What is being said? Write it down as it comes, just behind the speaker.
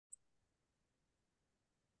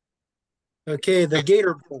Okay, the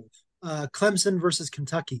Gator Bowl. Clemson versus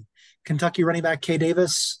Kentucky. Kentucky running back Kay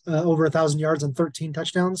Davis, over 1,000 yards and 13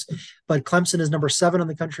 touchdowns, but Clemson is number 7 in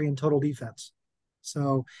the country in total defense.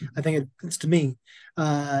 So I think it's to me.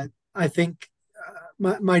 I think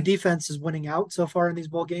my defense is winning out so far in these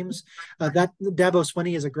bowl games. That Dabo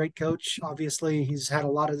Swinney is a great coach. Obviously, he's had a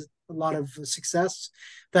lot of success.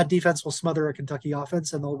 That defense will smother a Kentucky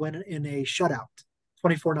offense, and they'll win in a shutout,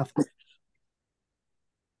 24-0.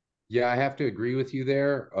 Yeah, I have to agree with you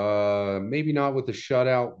there. Maybe not with the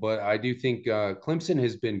shutout, but I do think Clemson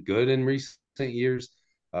has been good in recent years.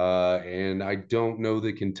 And I don't know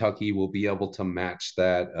that Kentucky will be able to match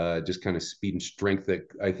that just kind of speed and strength that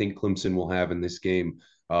I think Clemson will have in this game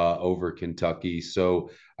over Kentucky. So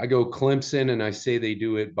I go Clemson, and I say they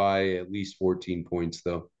do it by at least 14 points,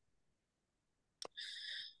 though.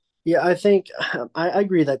 Yeah, I think I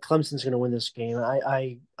agree that Clemson's going to win this game.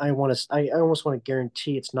 I want to I almost want to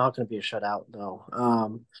guarantee it's not going to be a shutout though.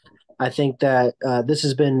 I think that this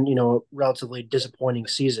has been a relatively disappointing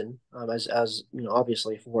season, as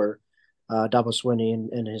obviously for Dabo Swinney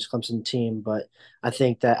and his Clemson team. But I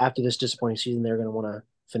think that after this disappointing season, they're going to want to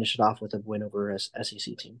finish it off with a win over a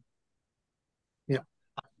SEC team. Yeah.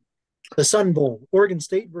 The Sun Bowl, Oregon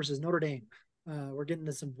State versus Notre Dame. We're getting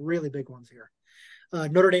to some really big ones here.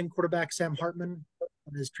 Notre Dame quarterback Sam Hartman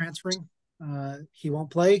is transferring. He won't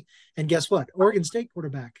play. And guess what? Oregon State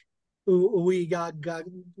quarterback. We got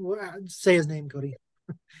say his name, Cody.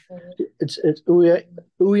 It's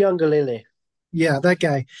Uyangalele. Yeah, that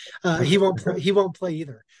guy. He won't play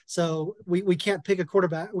either. So we can't pick a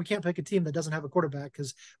quarterback. We can't pick a team that doesn't have a quarterback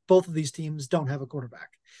because both of these teams don't have a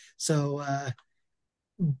quarterback. So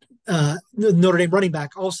the Notre Dame running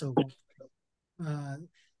back also won't play.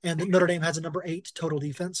 And Notre Dame has a number 8 total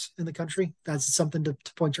defense in the country. That's something to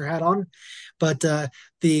point your hat on. But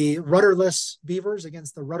the rudderless Beavers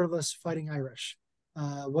against the rudderless Fighting Irish.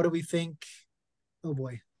 What do we think? Oh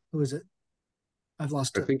boy, who is it? I've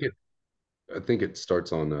lost I it. think it. I think it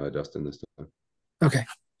starts on Dustin this time. Okay.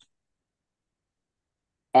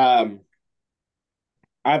 Um,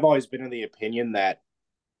 I've always been of the opinion that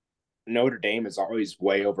Notre Dame is always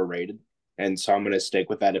way overrated, and so I'm going to stick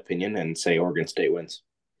with that opinion and say Oregon State wins.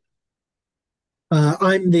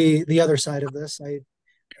 I'm the other side of this. I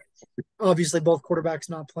obviously both quarterbacks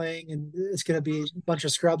not playing, and it's going to be a bunch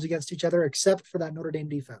of scrubs against each other, except for that Notre Dame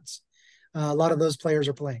defense. A lot of those players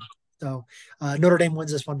are playing, so Notre Dame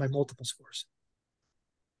wins this one by multiple scores.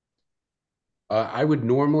 I would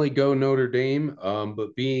normally go Notre Dame,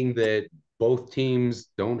 but being that both teams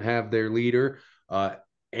don't have their leader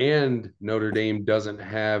and Notre Dame doesn't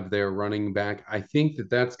have their running back, I think that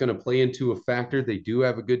that's going to play into a factor. They do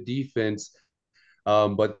have a good defense,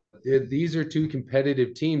 but these are two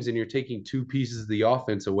competitive teams, and you're taking two pieces of the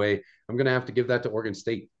offense away. I'm going to have to give that to Oregon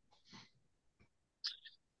State.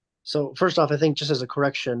 So first off, I think just as a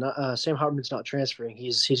correction, Sam Hartman's not transferring.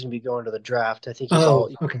 He's going to be going to the draft. I think Oh,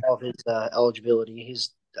 okay. all of his eligibility.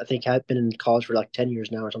 I think had been in college for like 10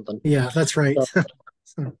 years now or something. Yeah, that's right.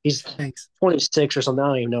 So So, he's thanks. 26 or something. I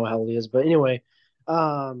don't even know how old he is. But anyway,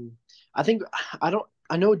 I think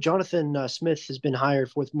I know Jonathan Smith has been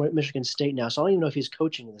hired with Michigan State now, so I don't even know if he's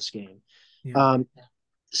coaching in this game. Yeah.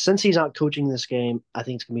 Since he's not coaching this game, I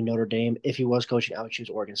think it's going to be Notre Dame. If he was coaching, I would choose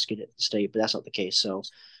Oregon State, but that's not the case. So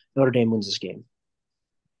Notre Dame wins this game.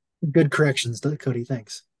 Good corrections, Cody.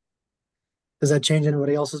 Thanks. Does that change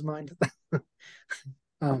anybody else's mind?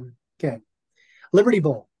 Okay. Liberty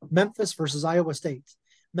Bowl, Memphis versus Iowa State.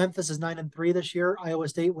 Memphis is 9-3 this year. Iowa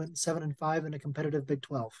State went 7-5 in a competitive Big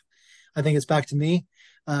 12. I think it's back to me.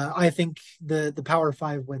 I think the Power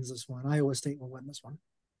Five wins this one. Iowa State will win this one.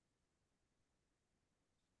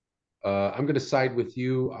 I'm going to side with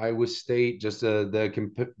you. Iowa State, just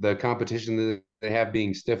the competition that they have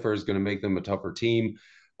being stiffer is going to make them a tougher team.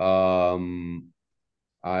 I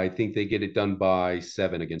think they get it done by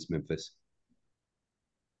 7 against Memphis.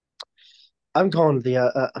 I'm calling it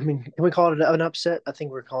can we call it an upset? I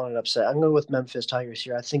think we're calling it an upset. I'm going with Memphis Tigers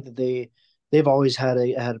here. I think that they've always had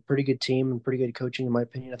a pretty good team and pretty good coaching, in my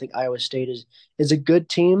opinion. I think Iowa State is a good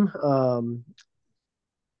team.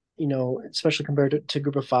 Especially compared to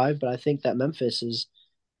Group of Five, but I think that Memphis is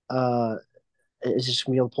just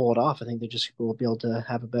gonna be able to pull it off. I think they just will be able to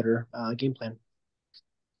have a better game plan.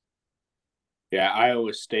 Yeah,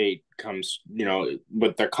 Iowa State comes,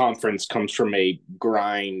 with their conference comes from a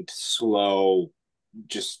grind, slow,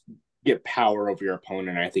 just get power over your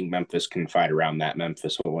opponent. I think Memphis can fight around that.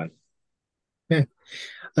 Memphis will win. Okay.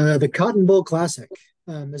 The Cotton Bowl Classic,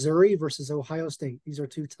 Missouri versus Ohio State. These are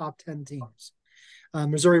two top 10 teams.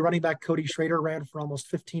 Missouri running back Cody Schrader ran for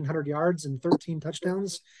almost 1,500 yards and 13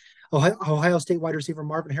 touchdowns. Ohio State wide receiver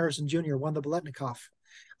Marvin Harrison Jr. won the Biletnikoff,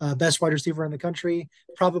 best wide receiver in the country,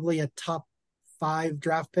 probably a top 5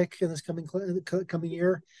 draft pick in this coming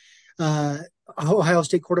year. Ohio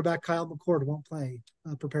State quarterback Kyle McCord won't play,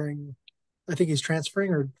 preparing. I think he's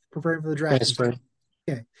transferring or preparing for the draft. Transferring.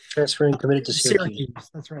 Okay. Transferring, committed to Syracuse.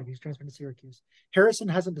 That's right. He's transferring to Syracuse. Harrison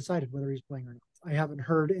hasn't decided whether he's playing or not. I haven't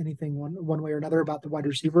heard anything one way or another about the wide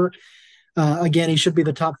receiver. Again, he should be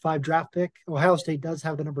the top 5 draft pick. Ohio State does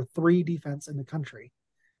have the number 3 defense in the country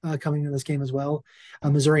coming into this game as well.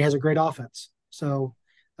 Missouri has a great offense. So,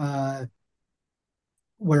 where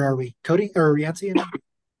are we? Cody or Yancey?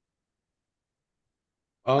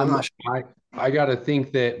 I'm not sure. I gotta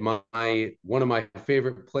think that one of my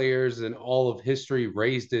favorite players in all of history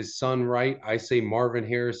raised his son right. I say Marvin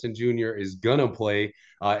Harrison Jr. is gonna play,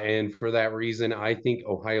 and for that reason, I think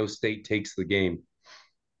Ohio State takes the game.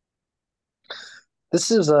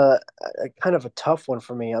 This is a kind of a tough one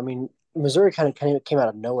for me. I mean, Missouri kind of came out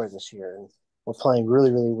of nowhere this year, and we're playing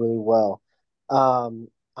really, really, really well.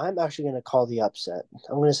 I'm actually going to call the upset.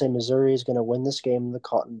 I'm going to say Missouri is going to win this game in the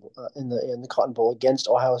Cotton Bowl against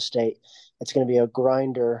Ohio State. It's going to be a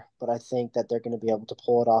grinder, but I think that they're going to be able to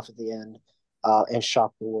pull it off at the end and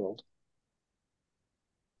shock the world.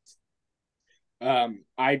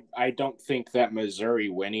 I don't think that Missouri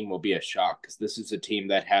winning will be a shock because this is a team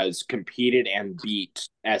that has competed and beat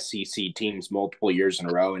SEC teams multiple years in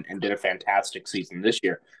a row and did a fantastic season this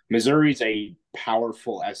year. Missouri's a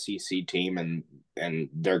powerful SEC team and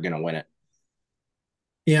they're going to win it.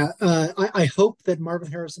 Yeah, I hope that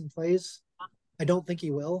Marvin Harrison plays. I don't think he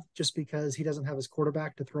will, just because he doesn't have his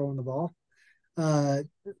quarterback to throw in the ball.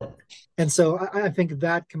 And so I think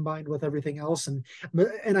that combined with everything else, and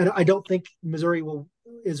I don't think Missouri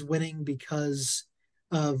is winning because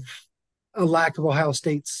of a lack of Ohio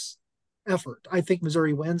State's effort. I think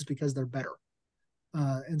Missouri wins because they're better,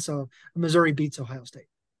 and so Missouri beats Ohio State.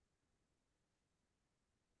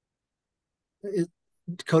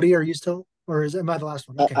 Cody, are you still, or am I the last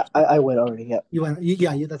one? Okay, I went already. Yeah, you went.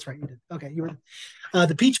 Yeah, that's right. You did. Okay, you were.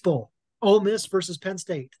 The Peach Bowl. Ole Miss versus Penn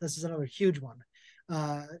State. This is another huge one.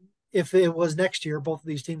 If it was next year, both of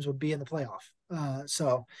these teams would be in the playoff.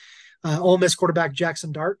 Ole Miss quarterback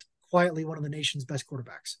Jackson Dart, quietly one of the nation's best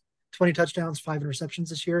quarterbacks. 20 touchdowns, 5 interceptions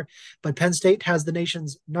this year. But Penn State has the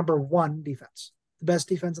nation's number 1 defense, the best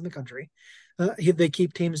defense in the country. They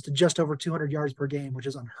keep teams to just over 200 yards per game, which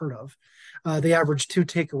is unheard of. They average 2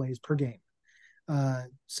 takeaways per game.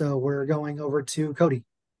 So we're going over to Cody.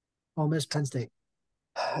 Ole Miss, Penn State.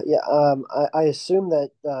 Yeah, I assume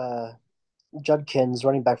that Judkins,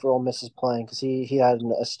 running back for Ole Miss, is playing because he had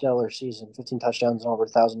a stellar season, 15 touchdowns and over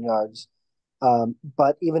 1,000 yards.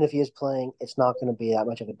 But even if he is playing, it's not going to be that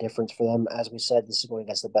much of a difference for them. As we said, this is going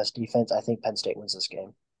against the best defense. I think Penn State wins this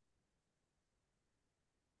game.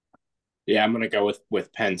 Yeah, I'm going to go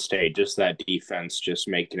with Penn State. Just that defense, just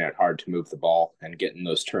making it hard to move the ball and getting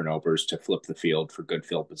those turnovers to flip the field for good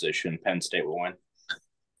field position. Penn State will win.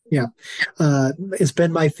 Yeah. It's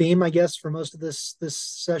been my theme, I guess, for most of this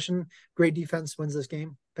session. Great defense wins this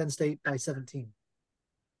game. Penn State by 17.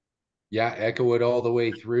 Yeah, echo it all the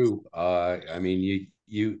way through. I mean,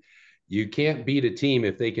 you can't beat a team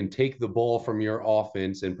if they can take the ball from your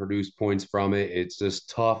offense and produce points from it. It's just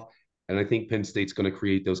tough. And I think Penn State's going to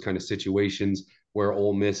create those kind of situations where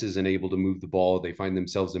Ole Miss isn't able to move the ball. They find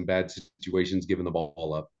themselves in bad situations giving the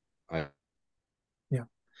ball up. Yeah.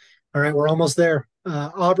 All right, we're almost there.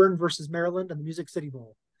 Auburn versus Maryland in the Music City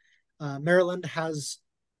Bowl. Maryland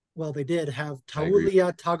they did have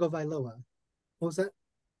Taulia Tagovailoa. What was that?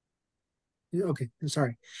 Okay, I'm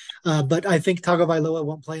sorry. But I think Tagovailoa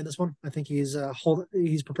won't play in this one. I think he's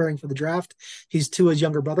preparing for the draft. He's Tua's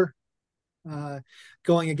younger brother.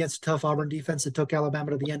 Going against a tough Auburn defense that took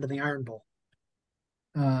Alabama to the end of the Iron Bowl.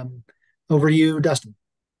 Over to you, Dustin.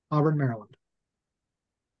 Auburn, Maryland.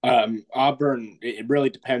 Auburn, it really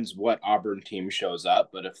depends what Auburn team shows up,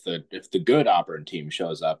 but if the good Auburn team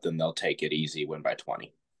shows up, then they'll take it easy, win by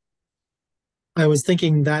 20. I was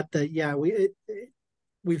thinking that yeah,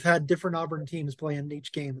 we've had different Auburn teams play in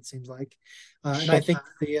each game, it seems like. And I think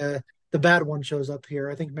the bad one shows up here.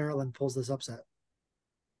 I think Maryland pulls this upset,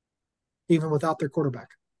 even without their quarterback.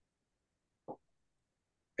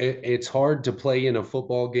 It's hard to play in a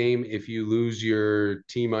football game if you lose your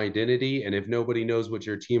team identity, and if nobody knows what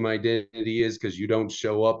your team identity is because you don't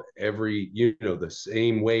show up the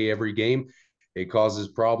same way every game, it causes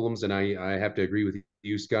problems. And I have to agree with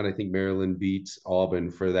you, Scott. I think Maryland beats Auburn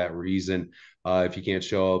for that reason. If you can't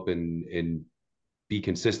show up and be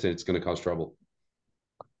consistent, it's going to cause trouble.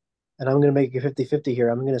 And I'm going to make it 50-50 here.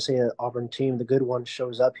 I'm going to say an Auburn team, the good one,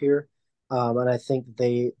 shows up here. And I think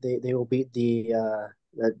they will beat the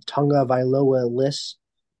the Tonga Vailoa Liss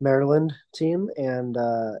Maryland team, and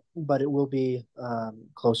but it will be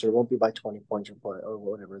closer. It won't be by 20 points or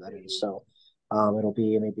whatever that is. So it'll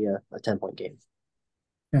be maybe a 10-point game.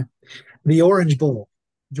 Yeah. The Orange Bowl,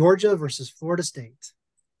 Georgia versus Florida State.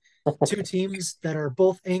 Two teams that are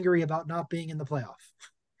both angry about not being in the playoff.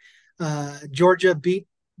 Georgia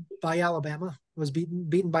was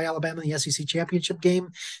beaten by Alabama in the SEC championship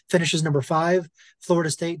game, finishes number 5. Florida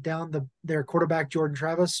State down their quarterback Jordan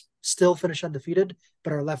Travis, still finish undefeated,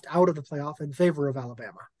 but are left out of the playoff in favor of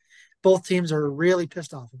Alabama. Both teams are really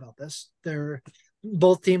pissed off about this.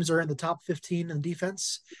 Both teams are in the top 15 in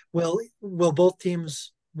defense. Will both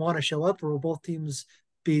teams want to show up, or will both teams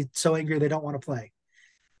be so angry they don't want to play?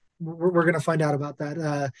 We're going to find out about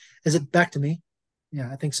that. Is it back to me?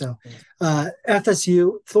 Yeah, I think so.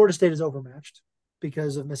 FSU, Florida State is overmatched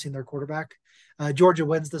because of missing their quarterback. Georgia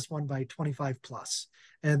wins this one by 25 plus,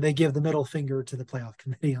 and they give the middle finger to the playoff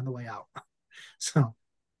committee on the way out. So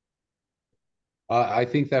I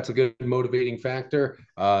think that's a good motivating factor.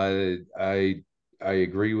 I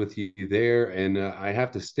agree with you there, and I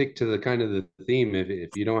have to stick to the kind of the theme.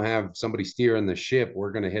 If you don't have somebody steering the ship,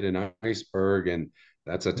 we're going to hit an iceberg, and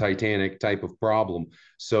that's a Titanic type of problem.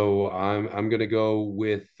 So I'm going to go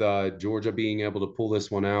with Georgia being able to pull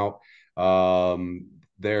this one out.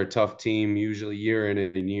 They're a tough team, usually year in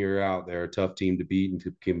and year out. They're a tough team to beat and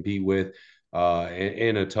to compete with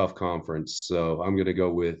in a tough conference. So I'm going to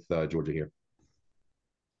go with Georgia here.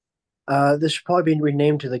 This should probably be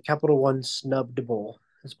renamed to the Capital One Snubbed Bowl.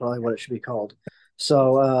 That's probably what it should be called.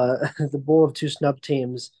 So the bowl of two snub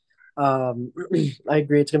teams. I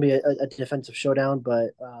agree it's going to be a defensive showdown,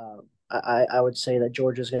 but I would say that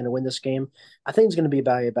Georgia's going to win this game. I think it's going to be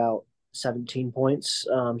by about 17 points.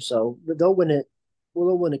 So they'll win it. Well,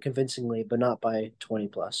 they'll win it convincingly, but not by 20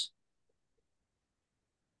 plus.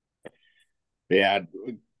 Yeah,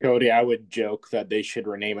 Cody, I would joke that they should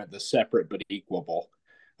rename it the Separate but Equal Bowl.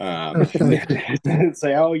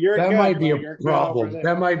 Say, oh, you're that good, might be a problem.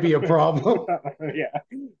 That might be a problem. Yeah,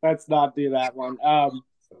 let's not do that one.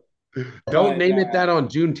 Don't name it that on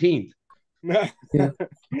Juneteenth. Yeah.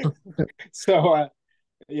 So,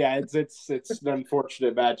 yeah, it's an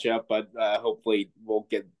unfortunate matchup, but hopefully we'll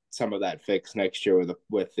get some of that fixed next year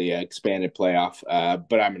with the expanded playoff.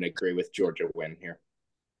 But I'm going to agree with Georgia win here.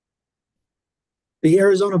 The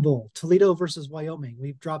Arizona Bowl, Toledo versus Wyoming.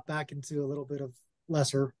 We've dropped back into a little bit of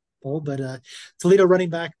lesser bowl, but Toledo running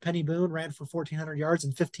back Penny Boone ran for 1,400 yards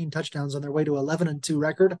and 15 touchdowns on their way to 11-2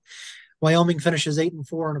 record. Wyoming finishes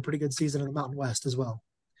 8-4 on a pretty good season in the Mountain West as well.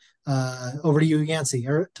 Over to you, Yancey.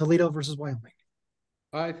 Toledo versus Wyoming.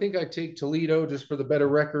 I think I take Toledo just for the better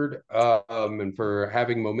record and for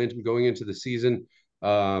having momentum going into the season.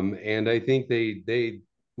 And I think they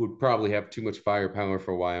would probably have too much firepower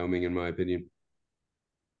for Wyoming, in my opinion.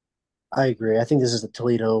 I agree. I think this is the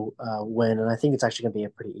Toledo win, and I think it's actually going to be a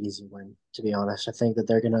pretty easy win, to be honest. I think that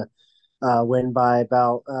they're going to win by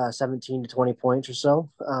about 17 to 20 points or so.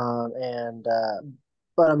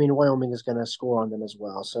 But I mean, Wyoming is going to score on them as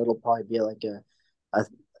well. So it'll probably be like a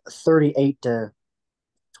 38 to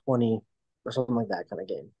 20 or something like that kind of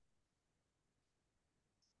game.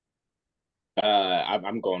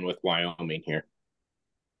 I'm going with Wyoming here.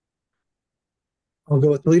 I'll go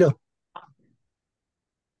with Toledo.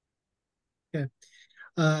 Okay.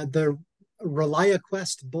 The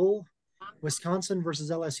ReliaQuest Bowl, Wisconsin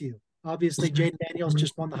versus LSU. Obviously, Jaden Daniels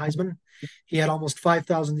just won the Heisman. He had almost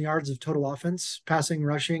 5,000 yards of total offense, passing,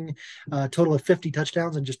 rushing, total of 50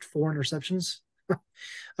 touchdowns and just 4 interceptions.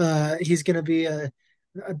 He's going to be a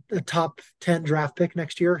top 10 draft pick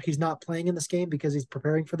next year. He's not playing in this game because he's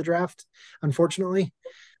preparing for the draft, unfortunately.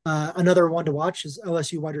 Another one to watch is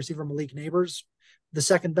LSU wide receiver Malik Nabers, the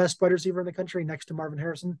second best wide receiver in the country next to Marvin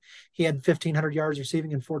Harrison. He had 1,500 yards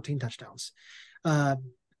receiving and 14 touchdowns.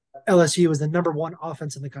 LSU is the number 1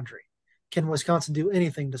 offense in the country. Can Wisconsin do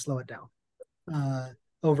anything to slow it down?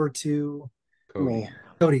 Over to Me.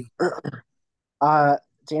 Cody. To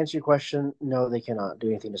answer your question, no, they cannot do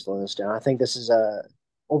anything to slow this down. I think this is a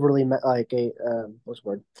overly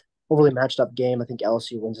overly matched up game. I think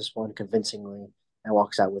LSU wins this one convincingly and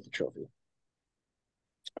walks out with the trophy.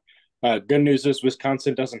 Good news is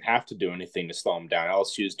Wisconsin doesn't have to do anything to slow them down.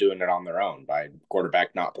 LSU is doing it on their own by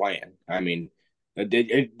quarterback not playing. I mean,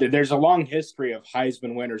 there's a long history of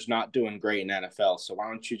Heisman winners not doing great in NFL. So why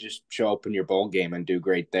don't you just show up in your bowl game and do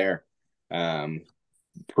great there?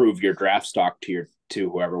 Prove your draft stock to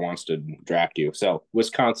whoever wants to draft you. So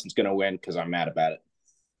Wisconsin's going to win because I'm mad about it.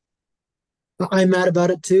 I'm mad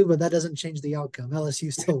about it too, but that doesn't change the outcome.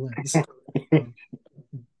 LSU still wins.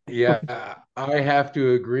 Yeah, I have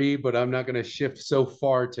to agree, but I'm not going to shift so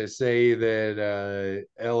far to say that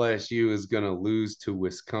LSU is going to lose to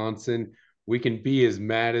Wisconsin. We can be as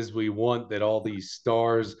mad as we want that all these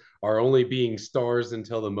stars are only being stars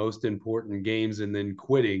until the most important games and then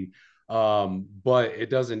quitting. But it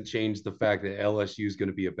doesn't change the fact that LSU is going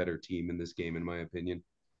to be a better team in this game, in my opinion.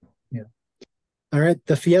 Yeah. All right,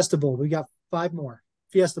 the Fiesta Bowl. We got 5 more.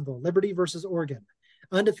 Fiesta Bowl, Liberty versus Oregon.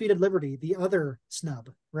 Undefeated Liberty, the other snub,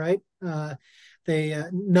 right? They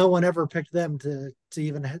no one ever picked them to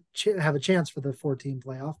even have a chance for the 14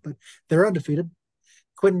 playoff, but they're undefeated.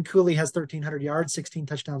 Quentin Cooley has 1,300 yards, 16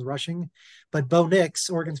 touchdowns rushing, but Bo Nix,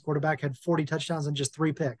 Oregon's quarterback, had 40 touchdowns and just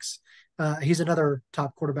 3 picks. He's another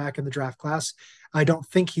top quarterback in the draft class. I don't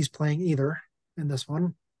think he's playing either in this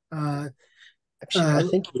one. I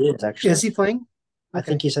think he is actually. Is he playing? I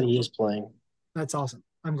think he said he is playing. That's awesome.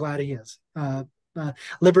 I'm glad he is.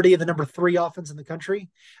 Liberty, the number 3 offense in the country,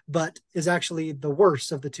 but is actually the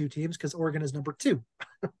worst of the 2 teams because Oregon is number 2.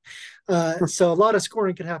 So a lot of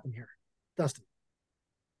scoring could happen here. Dustin.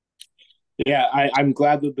 Yeah, I'm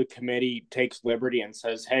glad that the committee takes liberty and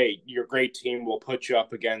says, hey, your great team will put you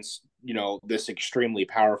up against, this extremely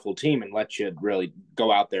powerful team and let you really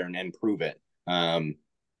go out there and prove it.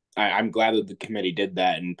 I'm glad that the committee did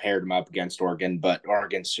that and paired them up against Oregon, but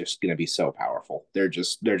Oregon's just going to be so powerful. They're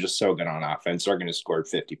just so good on offense. They're going to score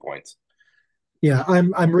 50 points. Yeah,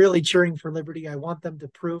 I'm really cheering for Liberty. I want them to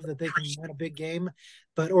prove that they can win a big game,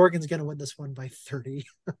 but Oregon's going to win this one by 30.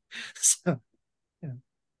 So,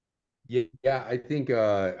 yeah, I think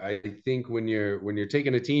when you're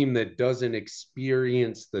taking a team that doesn't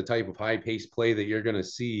experience the type of high-paced play that you're going to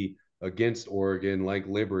see against Oregon, like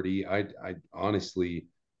Liberty, I honestly,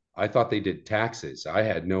 I thought they did taxes. I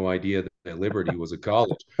had no idea that Liberty was a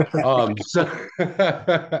college.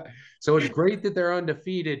 So it's great that they're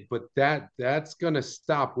undefeated, but that's going to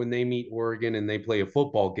stop when they meet Oregon and they play a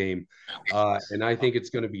football game. And I think it's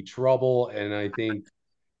going to be trouble. And I think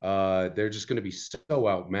they're just going to be so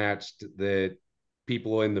outmatched that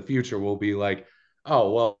people in the future will be like,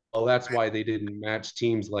 oh, well, that's why they didn't match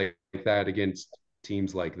teams like that against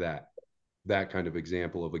teams like that. That kind of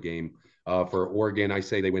example of a game. For Oregon, I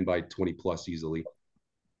say they win by 20 plus easily.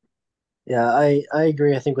 Yeah, I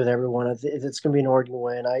agree. I think with everyone, it's going to be an Oregon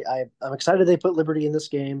win. I'm excited they put Liberty in this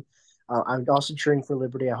game. I'm also cheering for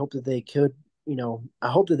Liberty. I hope that they could,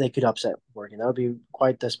 upset Oregon. That would be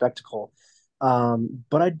quite the spectacle.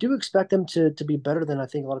 But I do expect them to be better than I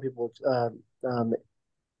think a lot of people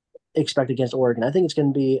expect against Oregon. I think it's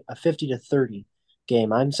going to be a 50-30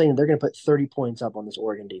 game. I'm saying they're going to put 30 points up on this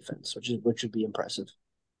Oregon defense, which would be impressive.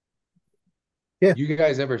 Yeah. You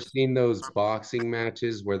guys ever seen those boxing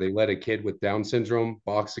matches where they let a kid with Down syndrome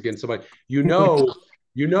box against somebody? No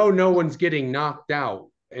one's getting knocked out.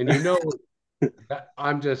 And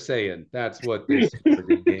I'm just saying that's what this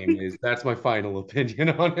game is. That's my final opinion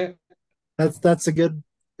on it. That's a good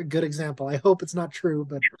example. I hope it's not true,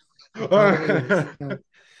 but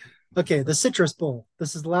okay, the Citrus Bowl.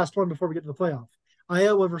 This is the last one before we get to the playoff.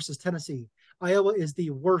 Iowa versus Tennessee. Iowa is the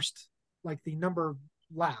worst, like the number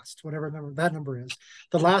last, whatever that number is,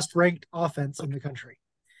 the last ranked offense in the country.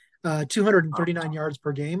 239 yards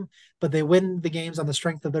per game, but they win the games on the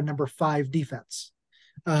strength of their number 5 defense.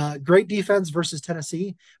 Great defense versus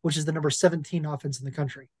Tennessee, which is the number 17 offense in the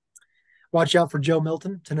country. Watch out for Joe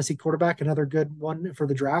Milton, Tennessee quarterback, another good one for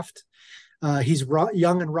the draft. He's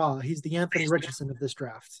young and raw. He's the Anthony Richardson of this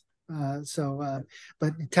draft.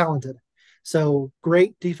 But talented. So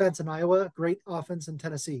great defense in Iowa, great offense in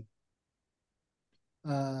Tennessee.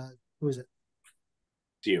 Who is it?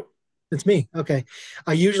 It's you. It's me. Okay.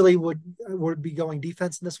 I usually would be going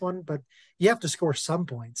defense in this one, but you have to score some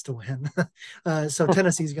points to win. So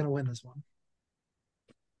Tennessee's going to win this one.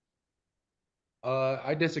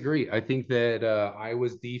 I disagree. I think that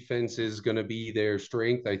Iowa's defense is going to be their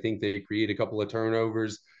strength. I think they create a couple of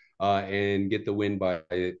turnovers and get the win by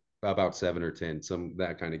about 7 or 10,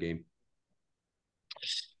 that kind of game.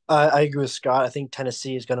 I agree with Scott. I think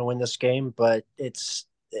Tennessee is going to win this game, but it's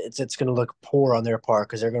going to look poor on their part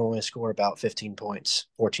because they're going to only score about 15 points.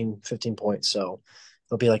 So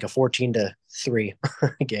it'll be like a 14-3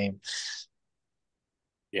 game.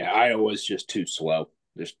 Yeah, Iowa's just too slow.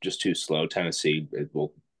 Just too slow. Tennessee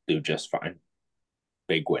will do just fine.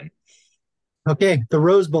 Big win. Okay, the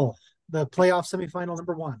Rose Bowl, the playoff semifinal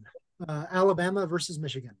number 1. Alabama versus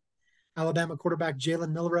Michigan. Alabama quarterback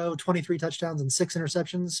Jalen Milroe, 23 touchdowns and 6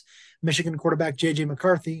 interceptions. Michigan quarterback J.J.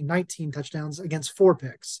 McCarthy, 19 touchdowns against 4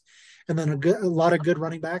 picks. And then a lot of good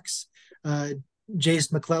running backs.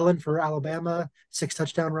 Jace McClellan for Alabama, 6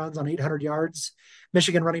 touchdown runs on 800 yards.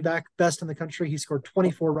 Michigan running back, best in the country. He scored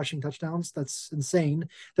 24 rushing touchdowns. That's insane.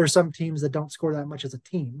 There are some teams that don't score that much as a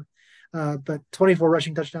team. But 24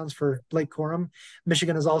 rushing touchdowns for Blake Corum.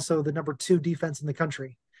 Michigan is also the number 2 defense in the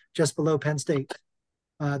country, just below Penn State.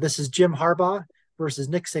 This is Jim Harbaugh versus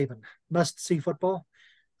Nick Saban. Must see football.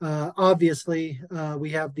 Obviously, we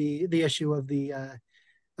have the issue of the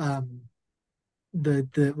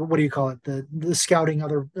what do you call it, the scouting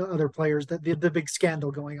other players, that the big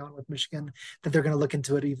scandal going on with Michigan, that they're going to look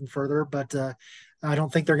into it even further, but I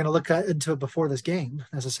don't think they're going to look into it before this game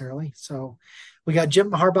necessarily. So we got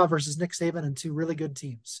Jim Harbaugh versus Nick Saban and 2 really good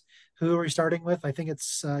teams. Who are we starting with? I think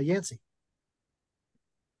it's Yancey.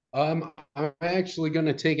 I'm actually going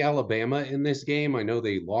to take Alabama in this game. I know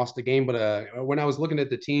they lost the game, but when I was looking at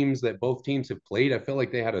the teams that both teams have played, I felt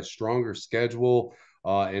like they had a stronger schedule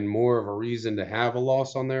and more of a reason to have a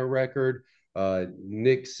loss on their record.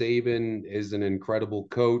 Nick Saban is an incredible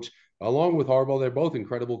coach, along with Harbaugh. They're both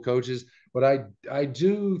incredible coaches, but I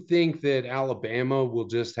do think that Alabama will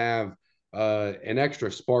just have an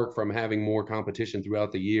extra spark from having more competition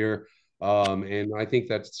throughout the year. And I think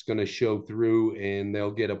that's going to show through, and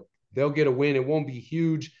they'll get a win. It won't be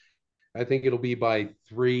huge. I think it'll be by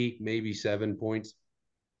 3, maybe 7 points.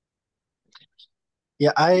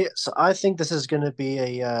 Yeah, I think this is going to be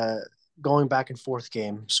a going back and forth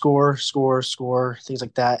game. Score, score, score, things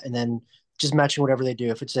like that, and then just matching whatever they do.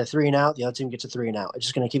 If it's a 3 and out, the other team gets a 3 and out. It's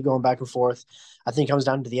just going to keep going back and forth. I think it comes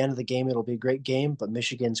down to the end of the game. It'll be a great game, but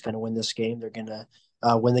Michigan's going to win this game. They're going to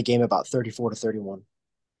win the game about 34-31.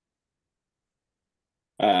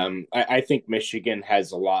 I think Michigan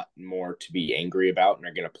has a lot more to be angry about, and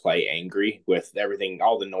they're going to play angry with everything,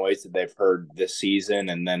 all the noise that they've heard this season,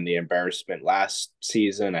 and then the embarrassment last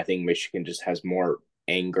season. I think Michigan just has more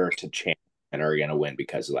anger to chant and are going to win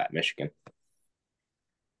because of that. Michigan.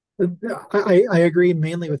 I agree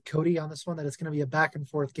mainly with Cody on this one, that it's going to be a back and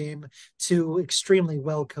forth game. 2 extremely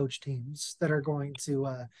well coached teams that are going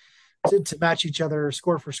to match each other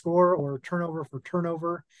score for score or turnover for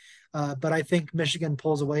turnover. But I think Michigan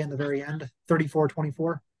pulls away in the very end,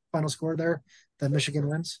 34-24 final score there, that Michigan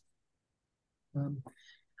wins.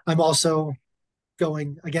 I'm also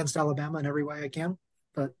going against Alabama in every way I can.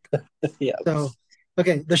 But yeah. So,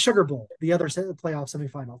 okay, the Sugar Bowl, the other playoff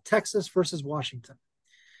semifinal, Texas versus Washington.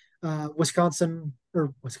 Washington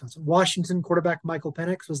quarterback Michael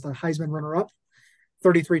Penix was the Heisman runner-up.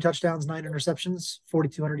 33 touchdowns, 9 interceptions,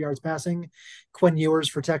 4,200 yards passing. Quinn Ewers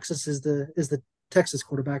for Texas is the Texas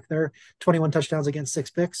quarterback there. 21 touchdowns against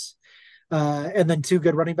 6 picks. And then 2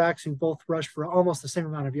 good running backs who both rushed for almost the same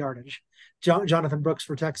amount of yardage. Jonathan Brooks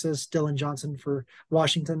for Texas, Dylan Johnson for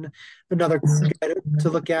Washington. Another guy to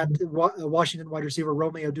look at, Washington wide receiver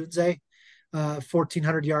Romeo Dunze.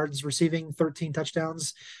 1,400 yards receiving, 13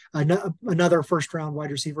 touchdowns. Another first-round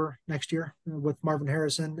wide receiver next year with Marvin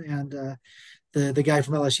Harrison and the guy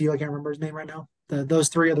from LSU. I can't remember his name right now. Those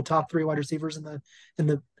 3 are the top 3 wide receivers and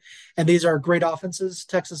these are great offenses.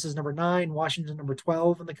 Texas is number 9, Washington number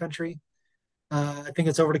 12 in the country. I think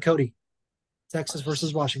it's over to Cody. Texas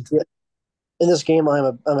versus Washington. Yeah. In this game,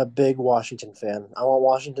 I'm a big Washington fan. I want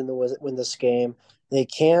Washington to win this game. They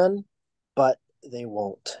can, but they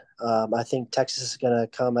won't. I think Texas is going to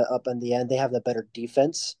come up in the end. They have the better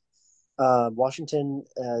defense. Washington's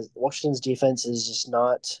defense is just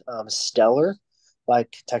not stellar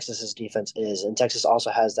like Texas's defense is, and Texas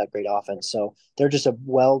also has that great offense. So they're just a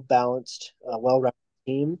well-balanced, well-rounded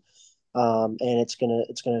team, and it's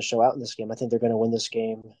gonna show out in this game. I think they're going to win this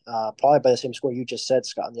game probably by the same score you just said,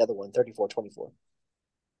 Scott, on the other one, 34-24.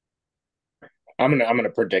 I'm gonna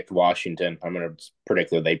predict Washington. I'm gonna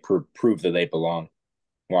predict that they prove that they belong.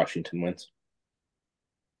 Washington wins.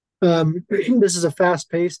 This is a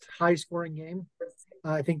fast-paced, high-scoring game.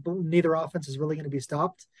 I think neither offense is really going to be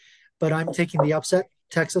stopped, but I'm taking the upset.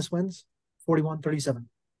 Texas wins 41-37.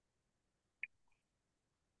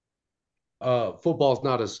 Football's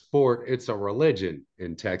not a sport, it's a religion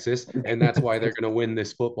in Texas, and that's why they're going to win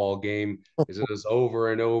this football game. Is it is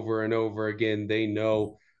over and over and over again. They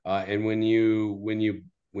know, and when you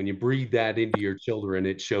breathe that into your children,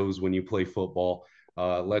 it shows when you play football.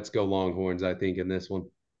 Let's go Longhorns, I think, in this one.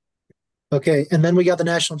 Okay, and then we got the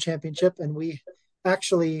national championship, and we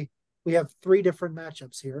have 3 different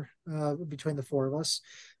matchups here between the 4 of us.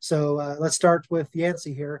 So let's start with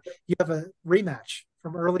Yancey here. You have a rematch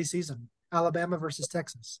from early season, Alabama versus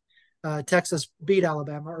Texas. Texas beat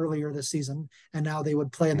Alabama earlier this season, and now they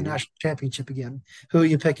would play in the national championship again. Who are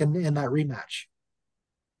you picking in that rematch?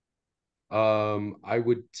 I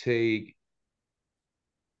would take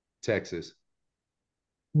Texas.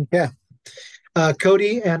 Okay.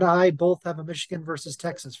 Cody and I both have a Michigan versus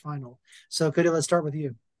Texas final. So Cody, let's start with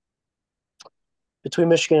you. Between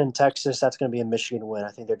Michigan and Texas, that's going to be a Michigan win.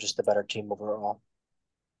 I think they're just the better team overall.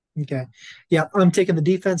 Okay. Yeah, I'm taking the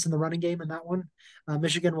defense and the running game in that one.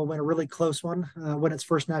 Michigan will win a really close one, win its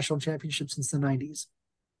first national championship since the 90s.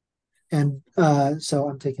 And so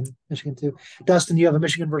I'm taking Michigan too. Dustin, you have a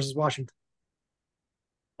Michigan versus Washington.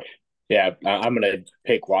 Yeah, I'm gonna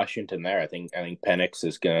pick Washington there. I think Penix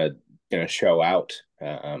is gonna show out.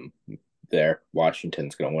 There,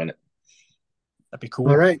 Washington's gonna win it. That'd be cool.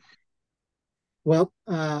 All right. Well,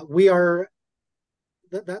 we are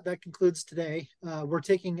that concludes today. We're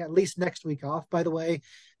taking at least next week off. By the way,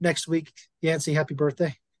 next week, Yancey, happy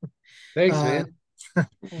birthday. Thanks, man.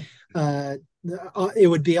 It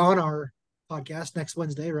would be on our podcast next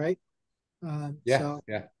Wednesday, right? Yeah,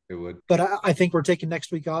 it would. But I think we're taking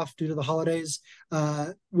next week off due to the holidays.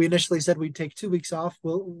 We initially said we'd take 2 weeks off.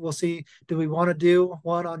 We'll see. Do we want to do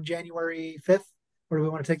one on January 5th, or do we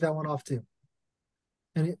want to take that one off too?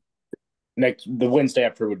 And The Wednesday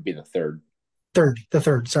after would be the third. the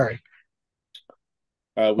third. Sorry.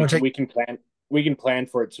 We can plan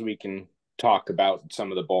for it so we can talk about some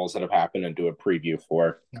of the bowls that have happened and do a preview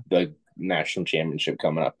for the national championship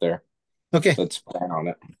coming up there. Okay. Let's plan on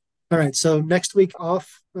it. All right. So next week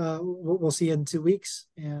off, we'll see you in 2 weeks,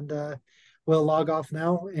 and we'll log off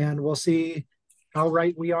now, and we'll see how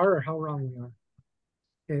right we are or how wrong we are.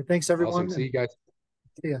 Okay. Thanks, everyone. Awesome. See you guys.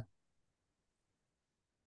 See ya.